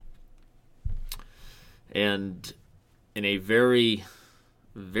And in a very,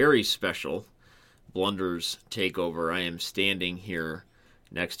 very special Blunders takeover, I am standing here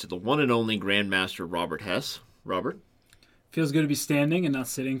next to the one and only Grandmaster Robert Hess. Robert? Feels good to be standing and not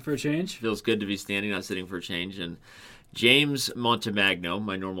sitting for a change. Feels good to be standing, not sitting for a change. And James Montemagno,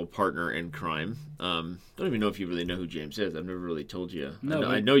 my normal partner in crime. Don't even know if you really know who James is. I've never really told you. No,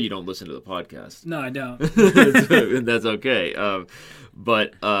 I know you don't listen to the podcast. No, I don't. That's okay.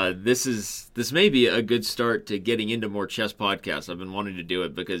 But this may be a good start to getting into more chess podcasts. I've been wanting to do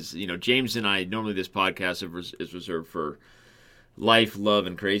it because, James and I, normally this podcast is reserved for life, love,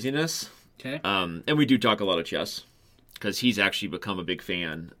 and craziness. Okay. And we do talk a lot of chess. Because he's actually become a big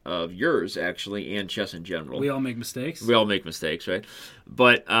fan of yours, actually, and chess in general. We all make mistakes. We all make mistakes, right?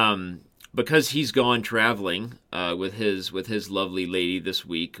 But because he's gone traveling with his lovely lady this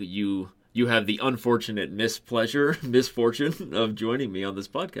week, you have the unfortunate misfortune of joining me on this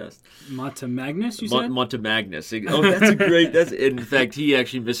podcast. Montemagnus, you said? Montemagnus. Oh, that's a great. In fact, he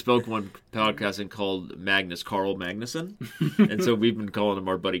actually misspoke one podcast and called Magnus Carl Magnuson, and so we've been calling him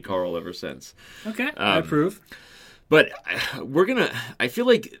our buddy Carl ever since. Okay, I approve. But I feel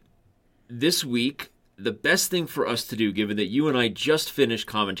like this week, the best thing for us to do, given that you and I just finished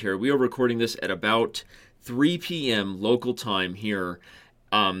commentary, we are recording this at about 3 p.m. local time here.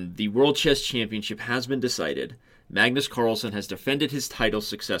 The World Chess Championship has been decided. Magnus Carlsen has defended his title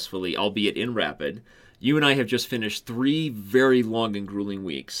successfully, albeit in rapid. You and I have just finished 3 very long and grueling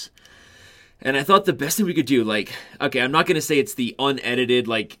weeks. And I thought the best thing we could do, I'm not going to say it's the unedited,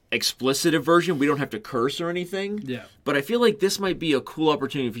 explicit version. We don't have to curse or anything. Yeah. But I feel like this might be a cool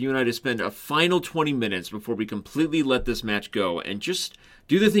opportunity for you and I to spend a final 20 minutes before we completely let this match go and just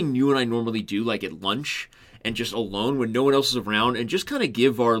do the thing you and I normally do, at lunch and just alone when no one else is around, and just kind of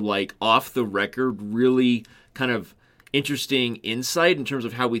give our, off-the-record, really kind of interesting insight in terms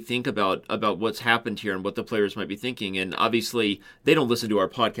of how we think about what's happened here and what the players might be thinking. And obviously they don't listen to our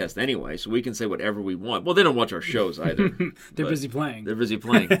podcast anyway, so we can say whatever we want. Well, they don't watch our shows either. They're busy playing.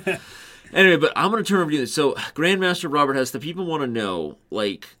 Anyway, but I'm going to turn over to you. So Grandmaster Robert Hess, the people want to know,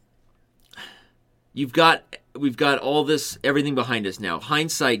 we've got all this, everything behind us now.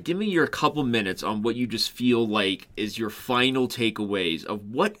 Hindsight, give me your couple minutes on what you just feel like is your final takeaways of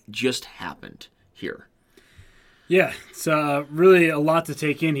what just happened here. Yeah, it's really a lot to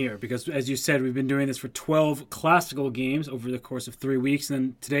take in here because, as you said, we've been doing this for 12 classical games over the course of 3 weeks,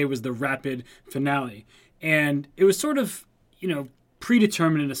 and today was the rapid finale. And it was sort of,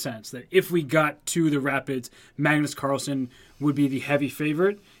 predetermined in a sense that if we got to the rapids, Magnus Carlsen would be the heavy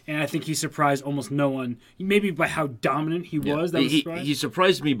favorite, and I think he surprised almost no one, maybe by how dominant he was. That was surprising. He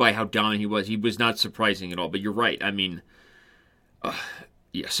surprised me by how dominant he was. He was not surprising at all, but you're right. I mean...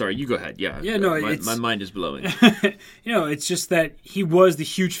 Yeah, sorry, you go ahead. Yeah, no, my mind is blowing. It's just that he was the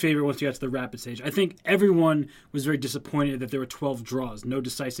huge favorite once we got to the rapid stage. I think everyone was very disappointed that there were 12 draws, no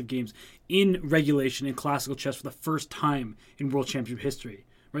decisive games in regulation in classical chess for the first time in World Championship history.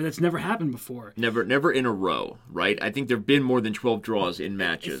 Right, that's never happened before. Never in a row, right? I think there have been more than 12 draws in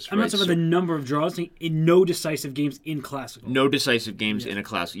matches. I'm not talking about the number of draws, in no decisive games in classical. No decisive games in a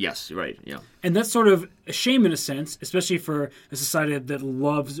classical. Yes, right, yeah. And that's sort of a shame in a sense, especially for a society that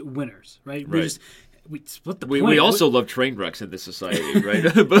loves winners, right? We split the point. We also love train wrecks in this society, right?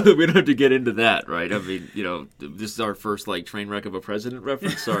 But we don't have to get into that, right? I mean, this is our first train wreck of a president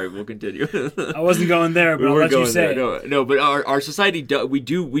reference. Sorry, we'll continue. I wasn't going there, but I'll let you say. No, but our society we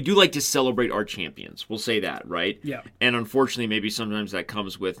do like to celebrate our champions. We'll say that, right? Yeah. And unfortunately, maybe sometimes that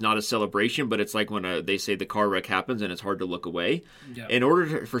comes with not a celebration, but it's like when they say the car wreck happens and it's hard to look away. Yeah. In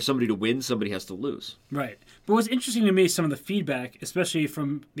order for somebody to win, somebody has to lose. Right. But what's interesting to me is some of the feedback, especially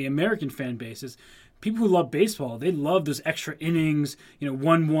from the American fan base, is people who love baseball, they love those extra innings,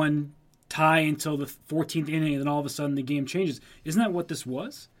 1-1 tie until the 14th inning, and then all of a sudden the game changes. Isn't that what this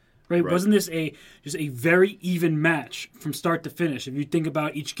was? Right? Wasn't this just a very even match from start to finish? If you think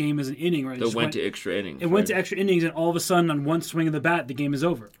about each game as an inning, right? It went to extra innings. It went to extra innings, and all of a sudden, on one swing of the bat, the game is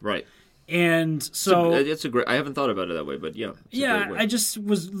over. Right. And so it's a great. I haven't thought about it that way, but yeah. Yeah, I just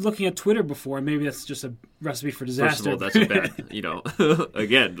was looking at Twitter before, and maybe that's just a recipe for disaster. First of all, that's a bad.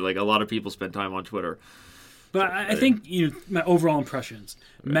 Again, a lot of people spend time on Twitter. But I think my overall impressions.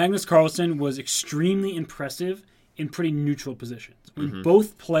 Right. Magnus Carlsen was extremely impressive in pretty neutral positions. When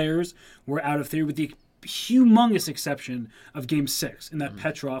both players were out of theory, with the humongous exception of Game 6 in that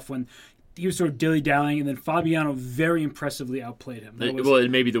Petrov when he was sort of dilly-dallying, and then Fabiano very impressively outplayed him.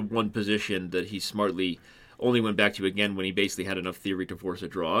 It may be the one position that he smartly only went back to again when he basically had enough theory to force a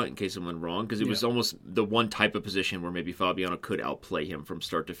draw in case it went wrong, because it was almost the one type of position where maybe Fabiano could outplay him from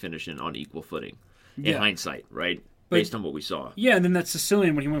start to finish and on equal footing. In hindsight, right? based on what we saw. Yeah, and then that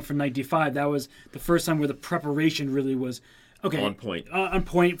Sicilian, when he went for knight d5, that was the first time where the preparation really was On point. On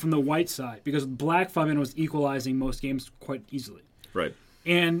point from the white side, because black Fabiano was equalizing most games quite easily. Right.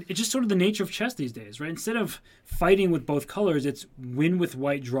 And it's just sort of the nature of chess these days, right? Instead of fighting with both colors, it's win with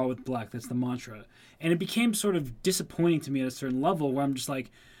white, draw with black. That's the mantra. And it became sort of disappointing to me at a certain level where I'm just like,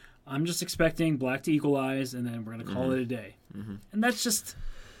 I'm just expecting black to equalize, and then we're going to call it a day. And that's just...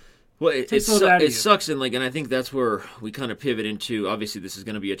 Well, it sucks, and I think that's where we kind of pivot into. Obviously, this is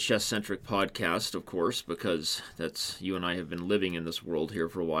going to be a chess-centric podcast, of course, because that's you and I have been living in this world here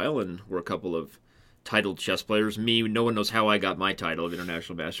for a while, and we're a couple of titled chess players. Me, no one knows how I got my title of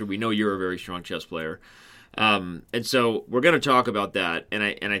international master. We know you're a very strong chess player, and so we're going to talk about that. And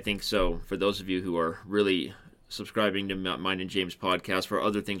I think so. For those of you who are really subscribing to mine and James' podcast for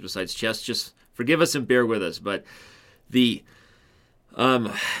other things besides chess, just forgive us and bear with us. But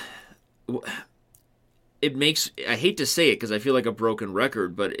it makes, I hate to say it because I feel like a broken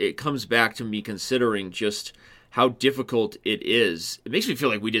record, but it comes back to me considering just how difficult it is. It makes me feel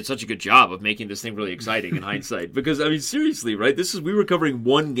like we did such a good job of making this thing really exciting in hindsight. Because, I mean, seriously, right? We were covering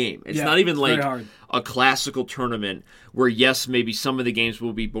one game. It's not even like a classical tournament where, yes, maybe some of the games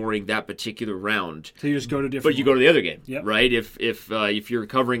will be boring that particular round. So you just go to different. But you go to the other game, right? If you're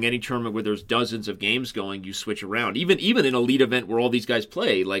covering any tournament where there's dozens of games going, you switch around. Even an elite event where all these guys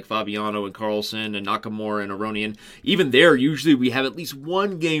play, like Fabiano and Carlsen and Nakamura and Aronian, even there, usually we have at least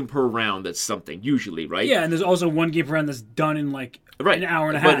one game per round that's something, usually, right? Yeah, and there's also one game per round that's done in like an hour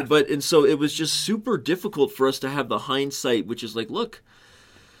and a half. And so it was just super difficult for us to have the hindsight, which is like, look,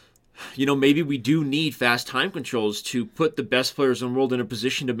 maybe we do need fast time controls to put the best players in the world in a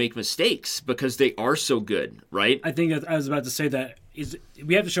position to make mistakes because they are so good, right? I think that I was about to say that is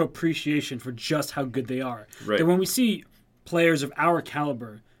we have to show appreciation for just how good they are. Right. That when we see players of our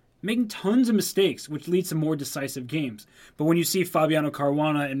caliber making tons of mistakes, which leads to more decisive games. But when you see Fabiano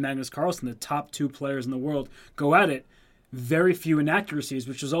Caruana and Magnus Carlsen, the top two players in the world, go at it, very few inaccuracies,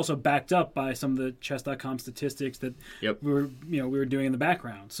 which was also backed up by some of the chess.com statistics that we were doing in the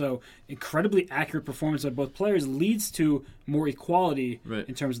background. So incredibly accurate performance of both players leads to more equality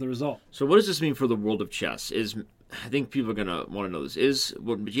in terms of the result. So what does this mean for the world of chess? I think people are going to want to know this. Is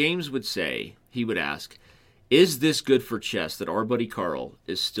what James would say, he would ask, is this good for chess that our buddy Carl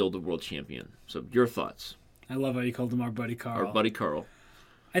is still the world champion? So your thoughts. I love how you called him our buddy Carl. Our buddy Carl.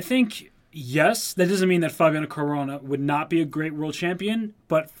 I think, yes, that doesn't mean that Fabiano Caruana would not be a great world champion,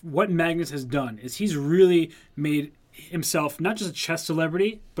 but what Magnus has done is he's really made himself not just a chess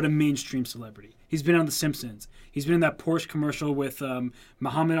celebrity, but a mainstream celebrity. He's been on The Simpsons. He's been in that Porsche commercial with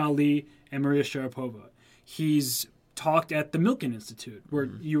Muhammad Ali and Maria Sharapova. He's talked at the Milken Institute, where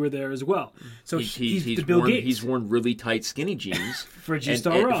you were there as well. So he's the Bill Gates. He's worn really tight skinny jeans for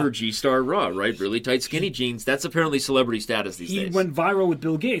G-Star Raw. For G-Star Raw, right? Really tight skinny jeans. That's apparently celebrity status these days. He went viral with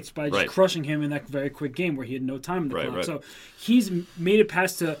Bill Gates by just crushing him in that very quick game where he had no time in the clock. So he's made it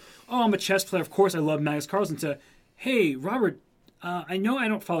past to, I'm a chess player. Of course I love Magnus Carlsen, to, hey, Robert, I know I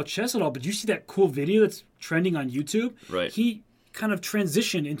don't follow chess at all, but you see that cool video that's trending on YouTube? Right. He kind of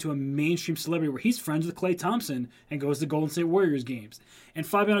transitioned into a mainstream celebrity where he's friends with Klay Thompson and goes to Golden State Warriors games. And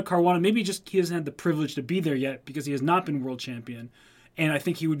Fabiano Caruana, maybe just he doesn't have the privilege to be there yet because he has not been world champion. And I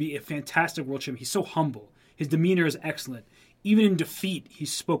think he would be a fantastic world champion. He's so humble. His demeanor is excellent. Even in defeat, he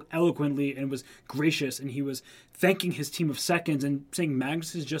spoke eloquently and was gracious, and he was thanking his team of seconds and saying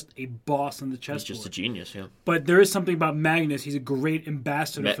Magnus is just a boss on the chessboard. He's just a genius, yeah. But there is something about Magnus. He's a great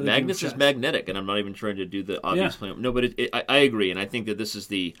ambassador for the Magnus game of is magnetic, and I'm not even trying to do the obvious claim. No, but I agree, and I think that this is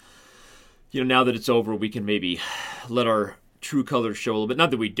the, now that it's over, we can maybe let our true colors show a little bit.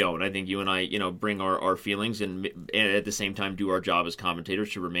 Not that we don't. I think you and I, bring our feelings and at the same time do our job as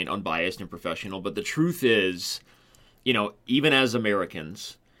commentators to remain unbiased and professional. But the truth is, even as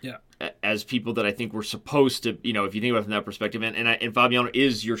Americans, as people that I think we're supposed to, if you think about it from that perspective, and Fabiano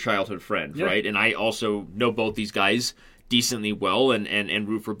is your childhood friend, right? And I also know both these guys decently well and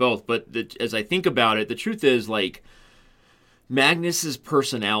root for both. But as I think about it, the truth is, Magnus's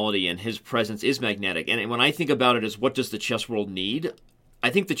personality and his presence is magnetic. And when I think about it as what does the chess world need, I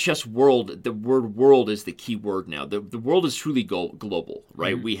think the chess world, the word world is the key word now. The world is truly global,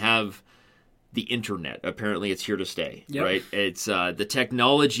 right? Mm-hmm. We have the internet. Apparently it's here to stay, right? It's the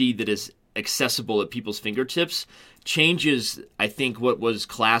technology that is accessible at people's fingertips changes, I think, what was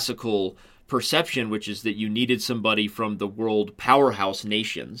classical perception, which is that you needed somebody from the world powerhouse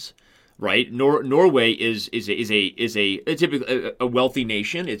nations, right? Norway is a typically a wealthy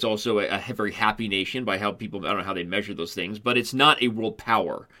nation. It's also a very happy nation by how people, I don't know how they measure those things, but it's not a world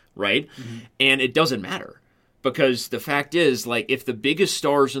power, right? Mm-hmm. And it doesn't matter. Because the fact is, if the biggest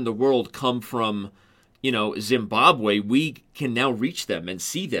stars in the world come from Zimbabwe, we can now reach them and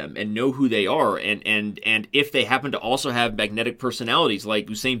see them and know who they are. And if they happen to also have magnetic personalities like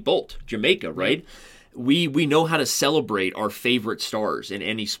Usain Bolt, Jamaica, right? We know how to celebrate our favorite stars in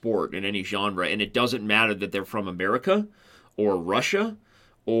any sport, in any genre. And it doesn't matter that they're from America or Russia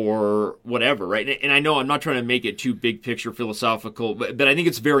or whatever, right? And I know I'm not trying to make it too big picture philosophical, but I think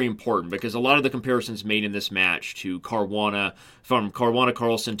it's very important because a lot of the comparisons made in this match to Caruana, from Caruana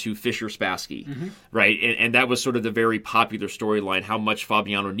Carlson to Fischer Spassky, right? And that was sort of the very popular storyline, how much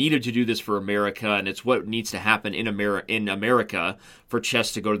Fabiano needed to do this for America, and it's what needs to happen in America for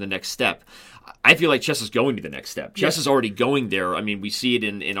chess to go to the next step. I feel like chess is going to the next step. Chess is already going there. I mean, we see it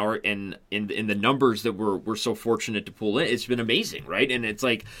in the numbers that we're so fortunate to pull in. It's been amazing, right? And it's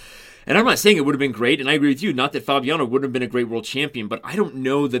like, and I'm not saying it would have been great, and I agree with you, not that Fabiano wouldn't have been a great world champion, but I don't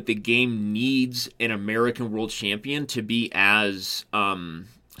know that the game needs an American world champion to be as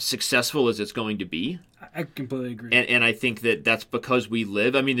successful as it's going to be. I completely agree. And I think that's because we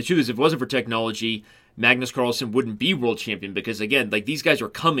live. I mean, the truth is, if it wasn't for technology, Magnus Carlsen wouldn't be world champion because, again, like these guys are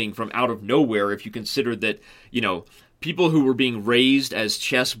coming from out of nowhere if you consider that, people who were being raised as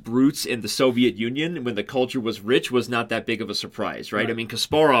chess brutes in the Soviet Union when the culture was rich was not that big of a surprise, right? I mean,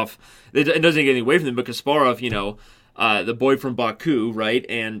 Kasparov, it doesn't get any away from him, but Kasparov, the boy from Baku, right?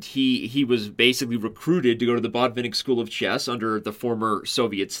 And he was basically recruited to go to the Botvinnik School of Chess under the former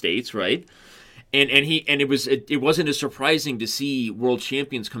Soviet states, right? And it wasn't as surprising to see world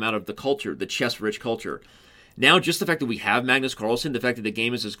champions come out of the culture, the chess-rich culture. Now, just the fact that we have Magnus Carlsen, the fact that the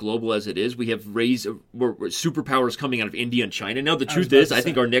game is as global as it is, we have superpowers coming out of India and China. Now, the truth is, I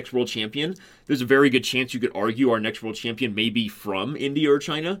think our next world champion, there's a very good chance you could argue our next world champion may be from India or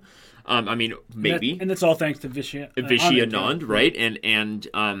China. I mean, maybe. And that's all thanks to Vishy Anand, right?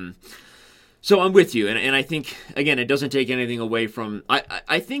 And so I'm with you, and I think, again, it doesn't take anything away from...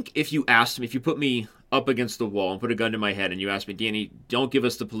 I think if you put me up against the wall and put a gun to my head and you asked me, Danny, don't give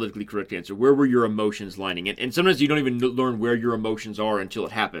us the politically correct answer. Where were your emotions lining? And sometimes you don't even learn where your emotions are until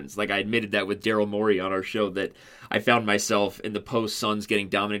it happens. Like I admitted that with Daryl Morey on our show, that I found myself in the post-Suns getting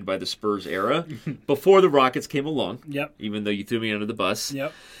dominated by the Spurs era before the Rockets came along, even though you threw me under the bus.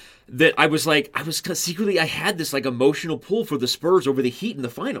 That I had this like emotional pull for the Spurs over the Heat in the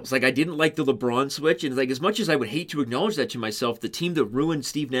finals. Like I didn't like the LeBron switch, and like as much as I would hate to acknowledge that to myself, the team that ruined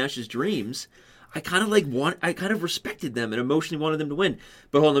Steve Nash's dreams, I kind of respected them and emotionally wanted them to win.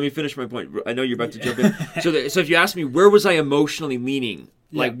 But hold on, let me finish my point. I know you're about to jump in. So if you ask me where was I emotionally leaning,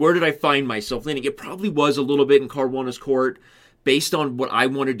 like where did I find myself leaning? It probably was a little bit in Caruana's court, based on what I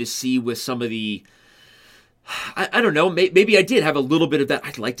wanted to see with some of the. I don't know. Maybe I did have a little bit of that.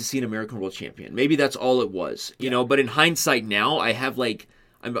 I'd like to see an American world champion. Maybe that's all it was, But in hindsight, now I have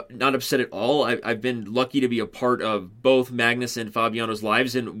I'm not upset at all. I've been lucky to be a part of both Magnus and Fabiano's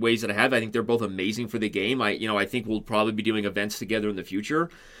lives in ways that I have. I think they're both amazing for the game. I think we'll probably be doing events together in the future,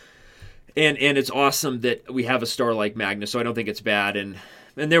 and it's awesome that we have a star like Magnus. So I don't think it's bad. And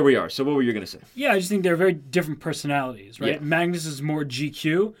there we are. So what were you going to say? Yeah, I just think they're very different personalities, right? Yeah. Magnus is more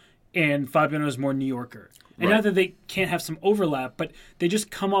GQ, and Fabiano is more New Yorker. And not that they can't have some overlap, but they just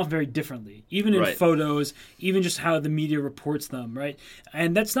come off very differently, even in photos, even just how the media reports them, right?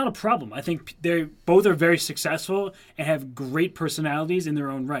 And that's not a problem. I think they both are very successful and have great personalities in their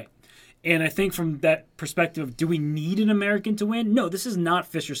own right. And I think from that perspective, do we need an American to win? No, this is not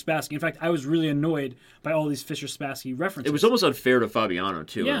Fischer Spassky. In fact, I was really annoyed by all these Fischer Spassky references. It was almost unfair to Fabiano,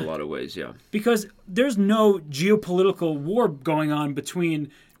 too, in a lot of ways, Because there's no geopolitical war going on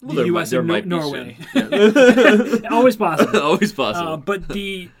between the U.S. and Norway. Always possible. Always possible. But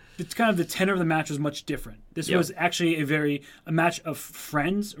it's kind of the tenor of the match was much different. This was actually a match of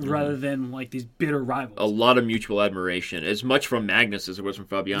friends rather than like these bitter rivals. A lot of mutual admiration, as much from Magnus as it was from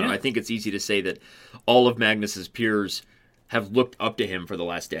Fabiano. I think it's easy to say that all of Magnus's peers have looked up to him for the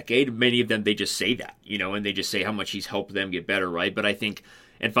last decade. Many of them, they just say that, and they just say how much he's helped them get better, right? But I think,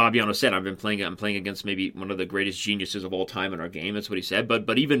 and Fabiano said, I'm playing against maybe one of the greatest geniuses of all time in our game. That's what he said.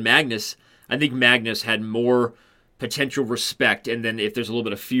 But even Magnus, I think Magnus had more potential respect, and then if there's a little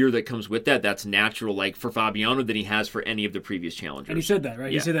bit of fear that comes with that, that's natural, like for Fabiano, than he has for any of the previous challengers. And he said that,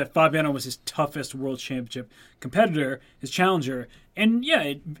 right? He said that Fabiano was his toughest world championship competitor, his challenger, and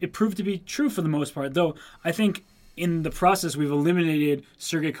it proved to be true for the most part, though I think in the process we've eliminated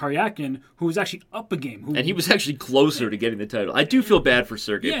Sergei Karyakin, who was actually up a game. And he was actually closer to getting the title. I do feel bad for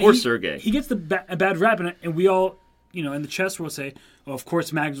Sergei. Poor Sergei. He gets a bad rap, and we all, in the chess world say, oh, of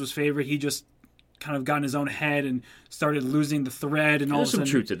course Magnus was favored, he just kind of got in his own head and started losing the thread, and all of a sudden... There's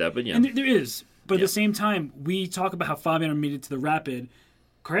some truth to that, but And there is. But at the same time, we talk about how Fabiano made it to the Rapid.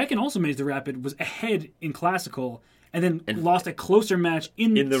 Karyakin also made it to the Rapid, was ahead in Classical, and then lost a closer match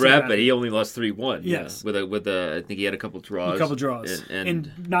in the Rapid. He only lost 3-1. Yes, with I think he had a couple draws.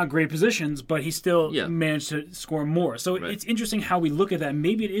 In not great positions, but he still managed to score more. So it's interesting how we look at that.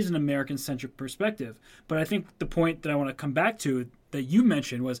 Maybe it is an American-centric perspective, but I think the point that I want to come back to that you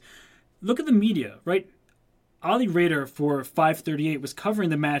mentioned was, look at the media, right? Ali Rader for 538 was covering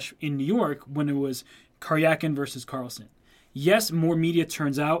the match in New York when it was Karyakin versus Carlsen. Yes, more media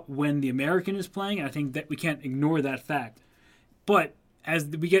turns out when the American is playing, and I think that we can't ignore that fact. But as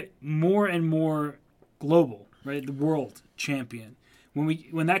we get more and more global, right, the world champion,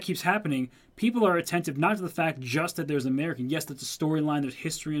 when that keeps happening, people are attentive not to the fact just that there's American. Yes, there's a storyline, there's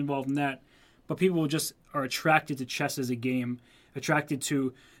history involved in that, but people just are attracted to chess as a game, attracted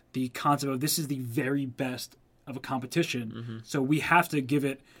to the concept of this is the very best of a competition, so we have to give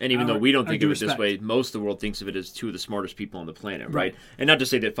it. And even though we don't think of it this way, most of the world thinks of it as two of the smartest people on the planet, right? And not to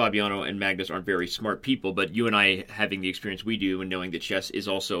say that Fabiano and Magnus aren't very smart people, but you and I having the experience we do and knowing that chess is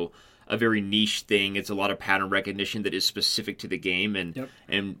also a very niche thing. It's a lot of pattern recognition that is specific to the game,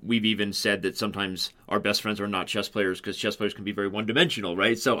 and we've even said that sometimes our best friends are not chess players because chess players can be very one-dimensional,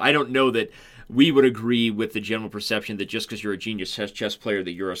 right? So I don't know that we would agree with the general perception that just because you're a genius chess player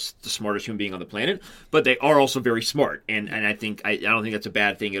that you're the smartest human being on the planet, but they are also very smart, and I think I don't think that's a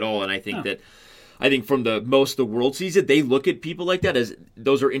bad thing at all, and I think that from the most the world sees it, they look at people like that as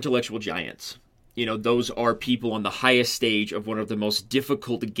those are intellectual giants. You know, those are people on the highest stage of one of the most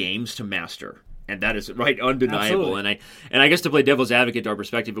difficult games to master. And that is undeniable. Absolutely. And I guess to play devil's advocate to our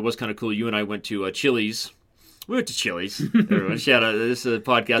perspective, it was kind of cool. You and I went to Chili's. We went to Chili's. Everyone, shout out. This is a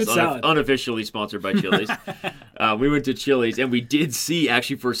podcast unofficially sponsored by Chili's. We went to Chili's, and we did see,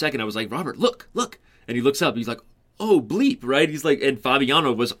 actually, for a second, I was like, Robert, look. And he looks up, he's like, oh, bleep, right? He's like, and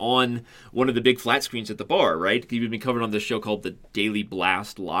Fabiano was on one of the big flat screens at the bar, right? He'd been covered on this show called the Daily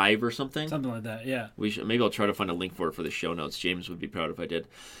Blast Live or something. Something like that, yeah. Maybe I'll try to find a link for it for the show notes. James would be proud if I did.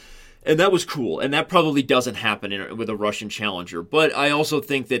 And that was cool. And that probably doesn't happen with a Russian challenger. But I also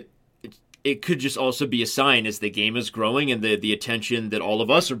think that it could just also be a sign as the game is growing and the attention that all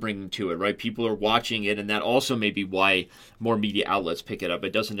of us are bringing to it, right? People are watching it, and that also may be why more media outlets pick it up.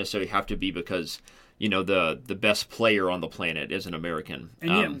 It doesn't necessarily have to be because the best player on the planet is an American.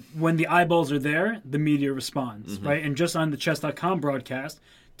 And when the eyeballs are there, the media responds, right? And just on the Chess.com broadcast,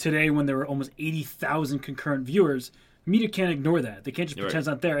 today when there were almost 80,000 concurrent viewers, media can't ignore that. They can't just pretend it's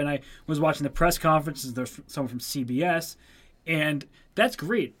not there. And I was watching the press conferences, there's someone from CBS, and that's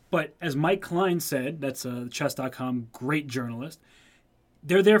great. But as Mike Klein said, that's a Chess.com great journalist,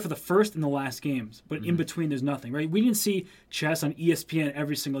 they're there for the first and the last games, but in between there's nothing, right? We didn't see chess on ESPN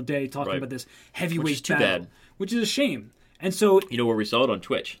every single day talking about this heavyweight battle, which is a shame. And so, where we saw it on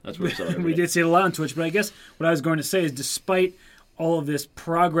Twitch. That's where we saw it. We did see it a lot on Twitch, but I guess what I was going to say is, despite all of this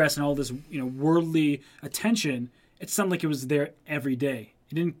progress and all this, worldly attention, it sounded like it was there every day.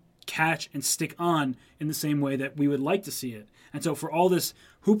 It didn't catch and stick on in the same way that we would like to see it. And so, for all this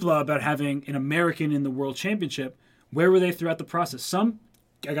hoopla about having an American in the World Championship, where were they throughout the process? Some,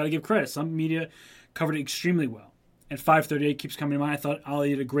 I got to give credit, some media covered it extremely well. And 538 keeps coming to mind. I thought Ali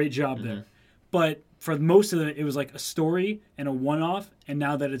did a great job there. But for most of it was like a story and a one-off, and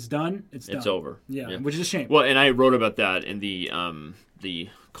now that it's done, it's done. It's over. Yeah, which is a shame. Well, and I wrote about that in the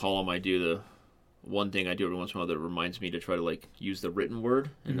column I do, the one thing I do every once in a while that reminds me to try to use the written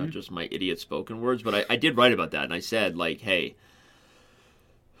word and not just my idiot spoken words. But I did write about that, and I said, hey,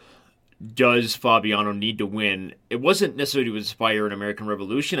 does Fabiano need to win? It wasn't necessarily to inspire an American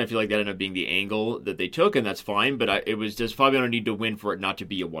Revolution. I feel like that ended up being the angle that they took, and that's fine. But it was, does Fabiano need to win for it not to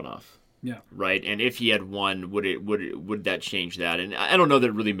be a one-off? Yeah. Right? And if he had won, would that change that? And I don't know that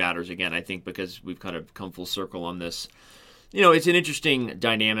it really matters, again, I think, because we've kind of come full circle on this. It's an interesting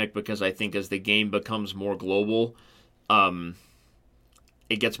dynamic because I think as the game becomes more global,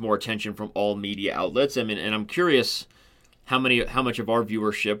 it gets more attention from all media outlets. I mean, and I'm curious how much of our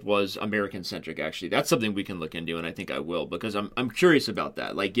viewership was American centric. Actually, that's something we can look into, and I think I will, because I'm curious about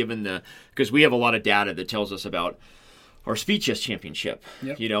that. Because we have a lot of data that tells us about our Speed Chess Championship,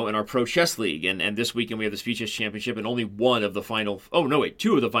 and our Pro Chess League, and this weekend we have the Speed Chess Championship, and only one of the final. Oh no, wait,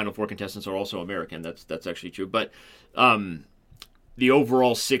 two of the final four contestants are also American. That's actually true, but the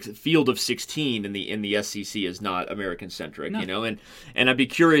overall field of 16 in the SCC is not American centric, no. And I'd be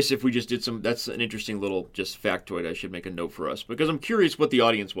curious if we just did some. That's an interesting little just factoid I should make a note for us, because I'm curious what the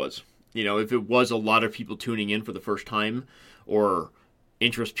audience was. If it was a lot of people tuning in for the first time, or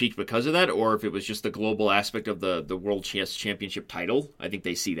interest peaked because of that, or if it was just the global aspect of the World Chess Championship title. I think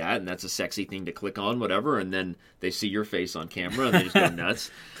they see that, and that's a sexy thing to click on, whatever, and then they see your face on camera, and they just go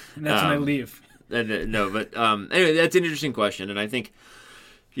nuts. And that's when I leave. No, but anyway, that's an interesting question, and I think,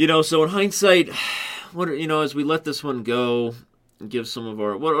 so in hindsight, as we let this one go, give some of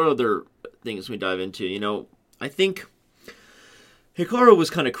our what other things we dive into. I think Hikaru was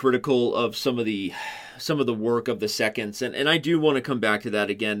kind of critical of some of the work of the seconds, and I do want to come back to that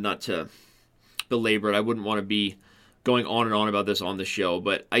again, not to belabor it. I wouldn't want to be going on and on about this on the show,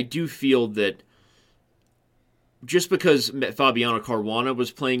 but I do feel that just because Fabiano Caruana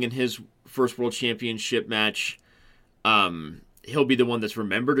was playing in his first World Championship match, he'll be the one that's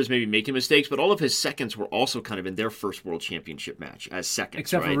remembered as maybe making mistakes, but all of his seconds were also kind of in their first World Championship match as seconds,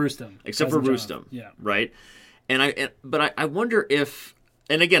 except right? for Rustam. Except for Rustam, yeah, right? But I wonder if,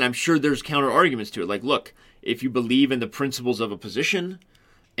 and again, I'm sure there's counter arguments to it. Like, look, if you believe in the principles of a position,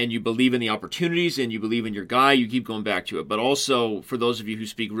 and you believe in the opportunities, and you believe in your guy, you keep going back to it. But also, for those of you who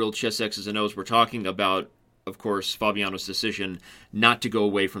speak real chess X's and O's, we're talking about, of course, Fabiano's decision not to go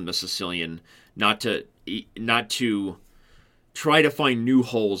away from the Sicilian, not to try to find new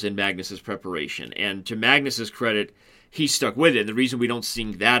holes in Magnus's preparation. And to Magnus's credit, he stuck with it. And the reason we don't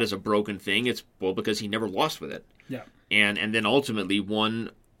see that as a broken thing, it's because he never lost with it. Yeah. And then ultimately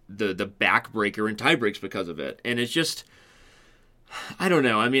won the backbreaker and tiebreaks because of it. And it's just, I don't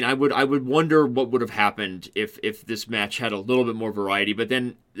know. I mean, I would wonder what would have happened if this match had a little bit more variety. But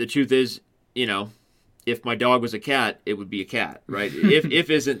then the truth is, if my dog was a cat, it would be a cat, right? if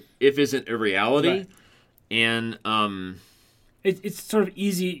isn't a reality. Right. And it's sort of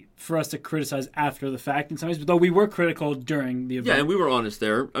easy for us to criticize after the fact in some ways, but though we were critical during the event. Yeah, and we were honest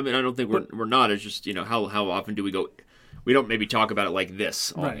there. I mean, I don't think we're not. It's just, how often do we go? We don't maybe talk about it like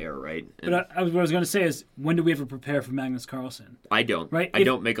this on air, right? And but what I was going to say is, when do we ever prepare for Magnus Carlsen? I don't. Right? I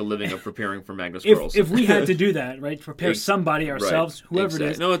don't make a living of preparing for Magnus Carlsen. If we had to do that, right? Prepare somebody ourselves, whoever it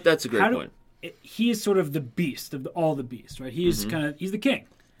is. No, that's a great point. He is sort of the beast of all the beasts, right? He is he's the king.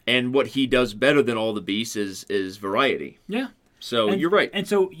 And what he does better than all the beasts is variety. Yeah. So you're right. And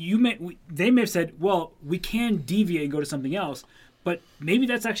so they may have said, well, we can deviate and go to something else, but maybe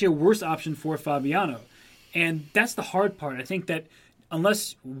that's actually a worse option for Fabiano. And that's the hard part. I think that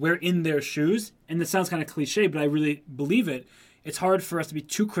unless we're in their shoes, and this sounds kind of cliche, but I really believe it, it's hard for us to be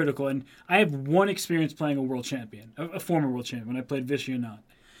too critical. And I have one experience playing a world champion, a former world champion, when I played Vishy Anand.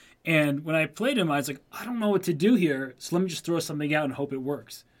 And when I played him, I was like, I don't know what to do here, so let me just throw something out and hope it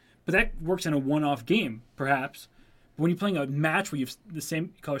works. But that works in a one-off game, perhaps. But when you're playing a match where you have the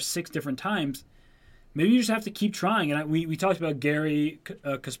same color 6 different times, maybe you just have to keep trying. And we talked about Gary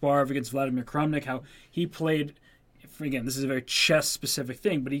Kasparov against Vladimir Kramnik, how he played, again, this is a very chess-specific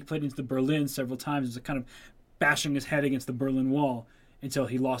thing, but he played into the Berlin several times. It was kind of bashing his head against the Berlin Wall until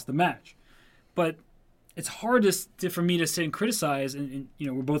he lost the match. But it's hard for me to sit and criticize, and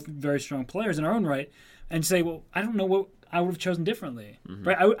we're both very strong players in our own right, and say, well, I don't know what I would have chosen differently. Mm-hmm.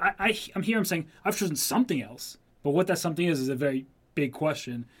 Right? I'm saying I've chosen something else, but what that something is a very big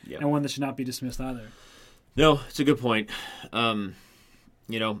question, and one that should not be dismissed either. No, it's a good point. And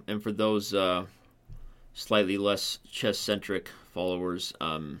for those slightly less chess-centric followers,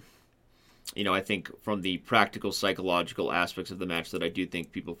 I think from the practical psychological aspects of the match that I do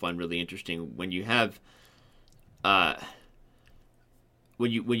think people find really interesting, when you have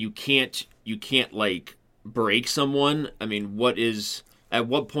when you can't like break someone. I mean, at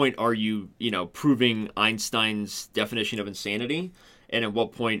what point are you proving Einstein's definition of insanity, and at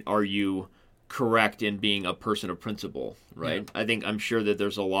what point are you correct in being a person of principle, right? Yeah. I'm sure that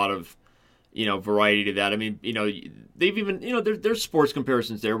there's a lot of variety to that. I mean, they've even, there's sports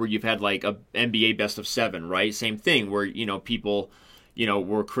comparisons there where you've had like a NBA best of 7, right? Same thing where, people,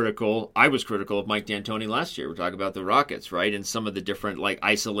 were critical. I was critical of Mike D'Antoni last year. We're talking about the Rockets, right? And some of the different like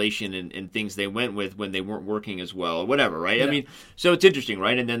isolation and things they went with when they weren't working as well or whatever, right? Yeah. I mean, so it's interesting,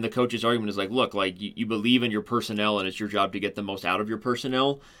 right? And then the coach's argument is like, look, like you believe in your personnel and it's your job to get the most out of your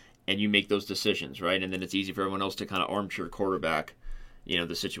personnel and you make those decisions, right? And then it's easy for everyone else to kind of armchair quarterback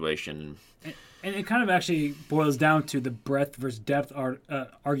the situation. And it kind of actually boils down to the breadth versus depth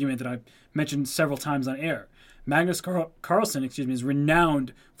argument that I've mentioned several times on air. Magnus Carlsen, is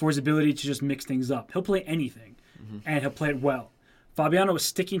renowned for his ability to just mix things up. He'll play anything, and he'll play it well. Fabiano was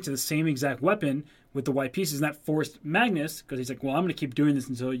sticking to the same exact weapon with the white pieces, and that forced Magnus, because he's like, well, I'm going to keep doing this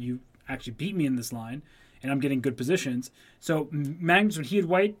until you actually beat me in this line, and I'm getting good positions. So Magnus, when he had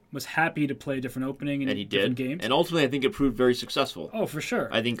white, was happy to play a different opening and different games. And ultimately, I think it proved very successful. Oh, for sure.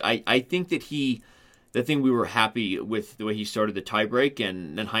 I think that the thing we were happy with the way he started the tiebreak,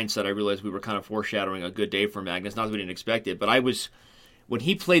 and in hindsight, I realized we were kind of foreshadowing a good day for Magnus. Not that we didn't expect it, but when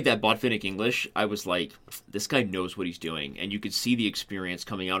he played that Botvinnik English, I was like, this guy knows what he's doing. And you could see the experience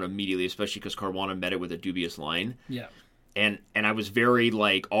coming out immediately, especially because Caruana met it with a dubious line. Yeah. And I was very,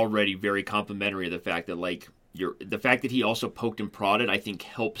 already very complimentary of the fact that, the fact that he also poked and prodded, I think,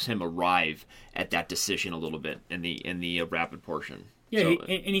 helps him arrive at that decision a little bit in the rapid portion. Yeah, So,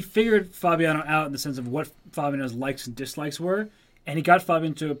 and he figured Fabiano out in the sense of what Fabiano's likes and dislikes were, and he got Fabiano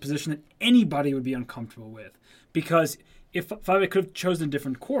into a position that anybody would be uncomfortable with. Because if Fabiano could have chosen a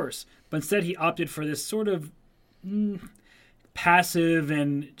different course, but instead he opted for this sort of passive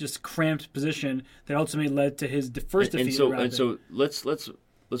and just cramped position that ultimately led to his first defeat. And so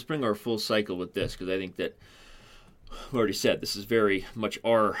let's bring our full cycle with this, because I think that we already said this is very much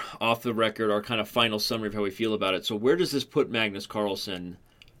our off the record, our kind of final summary of how we feel about it. So where does this put Magnus Carlsen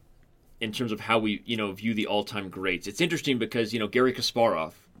in terms of how we view the all-time greats? It's interesting because Garry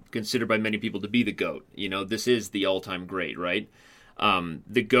Kasparov, considered by many people to be the GOAT, this is the all-time great, right?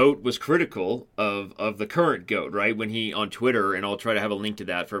 The GOAT was critical of the current GOAT, right? When he on Twitter, and I'll try to have a link to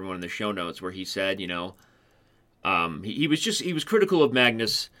that for everyone in the show notes, where he said, he was critical of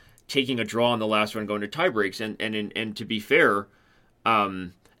Magnus taking a draw in the last round, going to tiebreaks, and to be fair,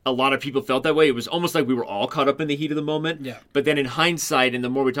 a lot of people felt that way. It was almost like we were all caught up in the heat of the moment. Yeah. But then in hindsight, and the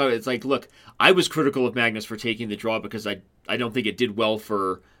more we talk, it's like, look, I was critical of Magnus for taking the draw because I don't think it did well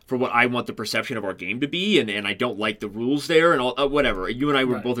for what I want the perception of our game to be, and I don't like the rules there, and all whatever. You and I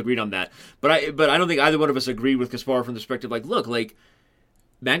were both agreed on that. But I don't think either one of us agreed with Kasparov from the perspective, like, look, like,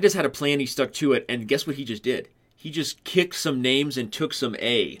 Magnus had a plan, he stuck to it, and guess what he just did? He just kicked some names and took some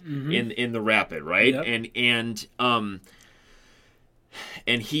in the rapid, right? Yep.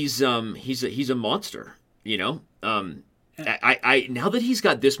 And he's a monster, I now that he's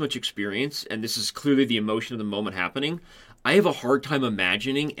got this much experience, and this is clearly the emotion of the moment happening, I have a hard time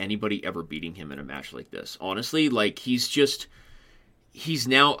imagining anybody ever beating him in a match like this. Honestly, like he's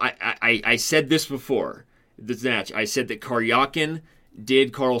now. I said this before this match. I said that Karyakin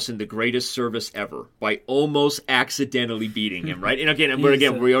did Carlsen the greatest service ever by almost accidentally beating him, right? And again,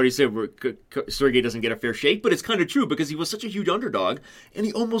 we already said Sergey doesn't get a fair shake, but it's kind of true because he was such a huge underdog, and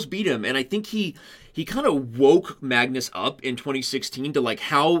he almost beat him. And I think he kind of woke Magnus up in 2016 to like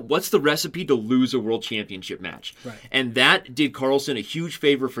what's the recipe to lose a world championship match, right? And that did Carlsen a huge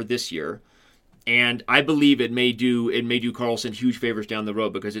favor for this year. And I believe it may do Carlsen huge favors down the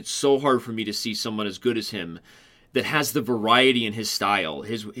road, because it's so hard for me to see someone as good as him that has the variety in his style,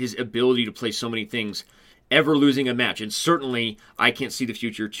 his ability to play so many things, ever losing a match. And certainly, I can't see the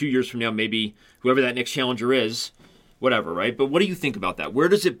future. 2 years from now, maybe whoever that next challenger is, whatever, right? But what do you think about that? Where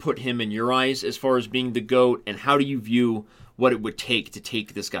does it put him in your eyes as far as being the GOAT, and how do you view what it would take to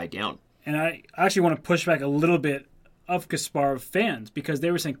take this guy down? And I actually want to push back a little bit of Kasparov fans, because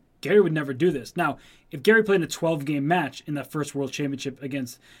they were saying Garry would never do this. Now, if Garry played in a 12-game match in that first World Championship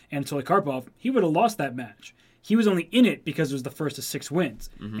against Anatoly Karpov, he would have lost that match. He was only in it because it was the first of 6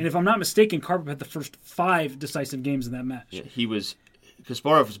 wins. Mm-hmm. And if I'm not mistaken, Karpov had the first 5 decisive games in that match. Yeah,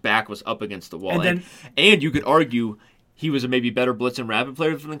 Kasparov's back was up against the wall. And you could argue he was a maybe better blitz and rapid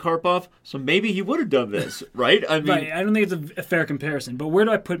player than Karpov, so maybe he would have done this, right? I mean, right. I don't think it's a fair comparison. But where do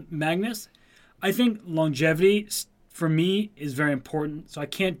I put Magnus? I think longevity, for me, is very important. So I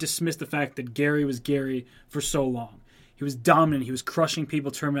can't dismiss the fact that Garry was Garry for so long. He was dominant. He was crushing people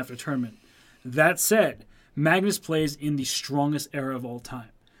tournament after tournament. That said, Magnus plays in the strongest era of all time,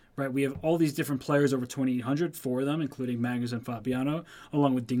 right? We have all these different players over 2,800, 4 of them, including Magnus and Fabiano,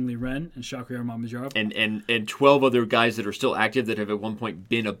 along with Ding Liren and Shakhriyar Mamedyarov. And 12 other guys that are still active that have at one point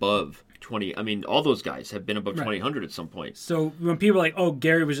been above 20. I mean, all those guys have been above 2,800 at some point. So when people are like, oh,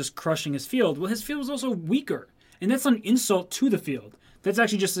 Garry was just crushing his field, well, his field was also weaker. And that's not an insult to the field. That's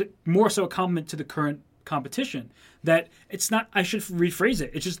actually just more so a compliment to the current competition. That it's not, I should rephrase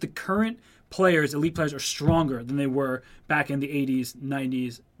it, it's just the current players, elite players, are stronger than they were back in the 80s,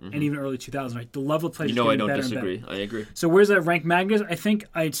 90s, and even early 2000s. Right? The level of play is getting better and better. I don't disagree. I agree. So where's that rank Magnus? I think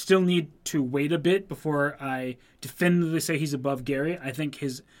I'd still need to wait a bit before I definitively say he's above Garry. I think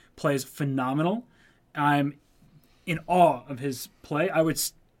his play is phenomenal. I'm in awe of his play. I would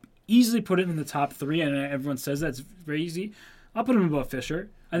easily put it in the top 3, and everyone says that's very easy. I'll put him above Fischer.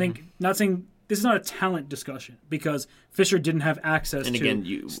 I think, not saying this is not a talent discussion, because Fischer didn't have access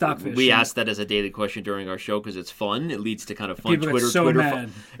to Stockfish. We asked that as a daily question during our show because it's fun. It leads to kind of fun People Twitter.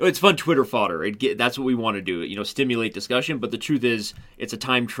 Mad. It's fun Twitter fodder. That's what we want to do. Stimulate discussion. But the truth is, it's a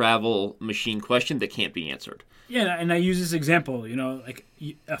time travel machine question that can't be answered. Yeah, and I use this example. Like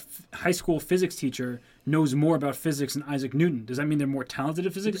a high school physics teacher knows more about physics than Isaac Newton. Does that mean they're more talented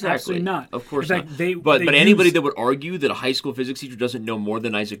at physics? Exactly. Absolutely not. Of course not. But anybody that would argue that a high school physics teacher doesn't know more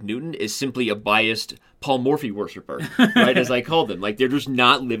than Isaac Newton is simply a biased Paul Morphy worshiper, right? As I call them. Like, they're just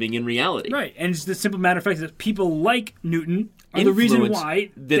not living in reality. Right. And it's the simple matter of fact that people like Newton are the reason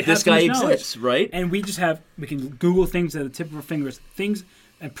why that this guy exists, right? And we can Google things at the tip of our fingers, things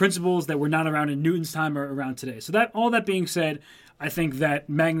and principles that were not around in Newton's time are around today. So that all that being said, I think that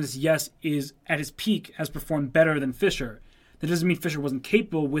Magnus, yes, is at his peak, has performed better than Fischer. That doesn't mean Fischer wasn't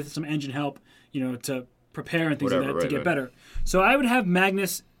capable with some engine help, to prepare and things like that to get better. So I would have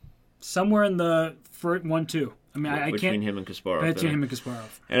Magnus somewhere in the 1-2. I mean, I can't between him and Kasparov. Between him and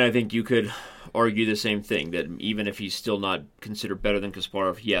Kasparov. And I think you could argue the same thing, that even if he's still not considered better than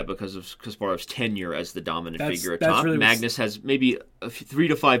Kasparov, because of Kasparov's tenure as the dominant figure at top, really Magnus has maybe 3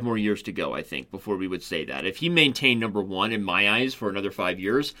 to 5 more years to go, I think, before we would say that. If he maintained number 1 in my eyes for another 5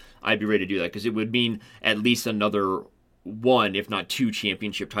 years, I'd be ready to do that, because it would mean at least another 1, if not 2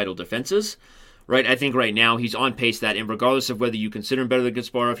 championship title defenses. Right, I think right now he's on pace that, and regardless of whether you consider him better than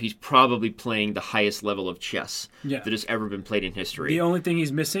Kasparov, he's probably playing the highest level of chess that has ever been played in history. The only thing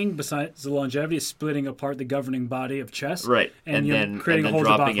he's missing, besides the longevity, is splitting apart the governing body of chess. Right, and then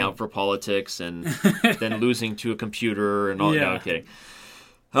dropping out for politics, and then losing to a computer, and all. No, I'm kidding.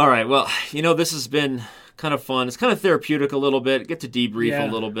 All right, well, this has been kind of fun. It's kind of therapeutic a little bit. Get to debrief a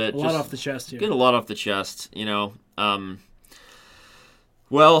little bit. A lot off the chest here. Get a lot off the chest,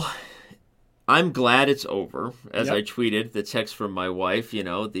 Well, I'm glad it's over. As I tweeted, the text from my wife,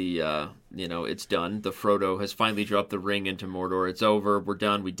 it's done. The Frodo has finally dropped the ring into Mordor. It's over. We're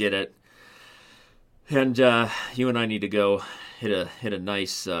done. We did it. And you and I need to go hit a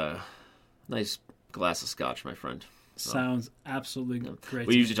nice glass of scotch, my friend. Sounds absolutely great.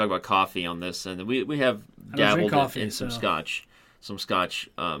 We usually talk about coffee on this, and we have dabbled in some scotch,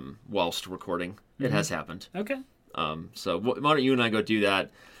 whilst recording. Mm-hmm. It has happened. Okay. So why don't you and I go do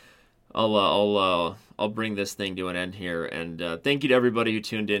that? I'll bring this thing to an end here, and thank you to everybody who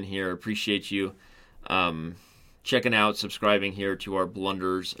tuned in here. Appreciate you checking out, subscribing here to our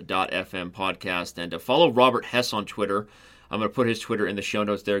Blunders.fm podcast, and follow Robert Hess on Twitter. I'm going to put his Twitter in the show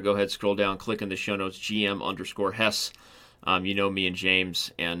notes there. Go ahead, scroll down, click in the show notes, GM_Hess. Me and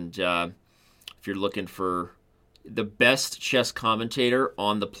James, and if you're looking for the best chess commentator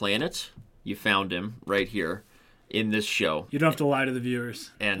on the planet, you found him right here in this show. You don't have to lie to the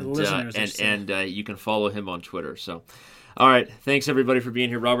viewers and the listeners, and you can follow him on Twitter. So, all right, thanks everybody for being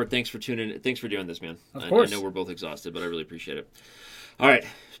here. Robert, thanks for tuning in. Thanks for doing this, man. Of course. I know we're both exhausted, but I really appreciate it. All right,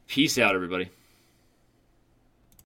 peace out, everybody.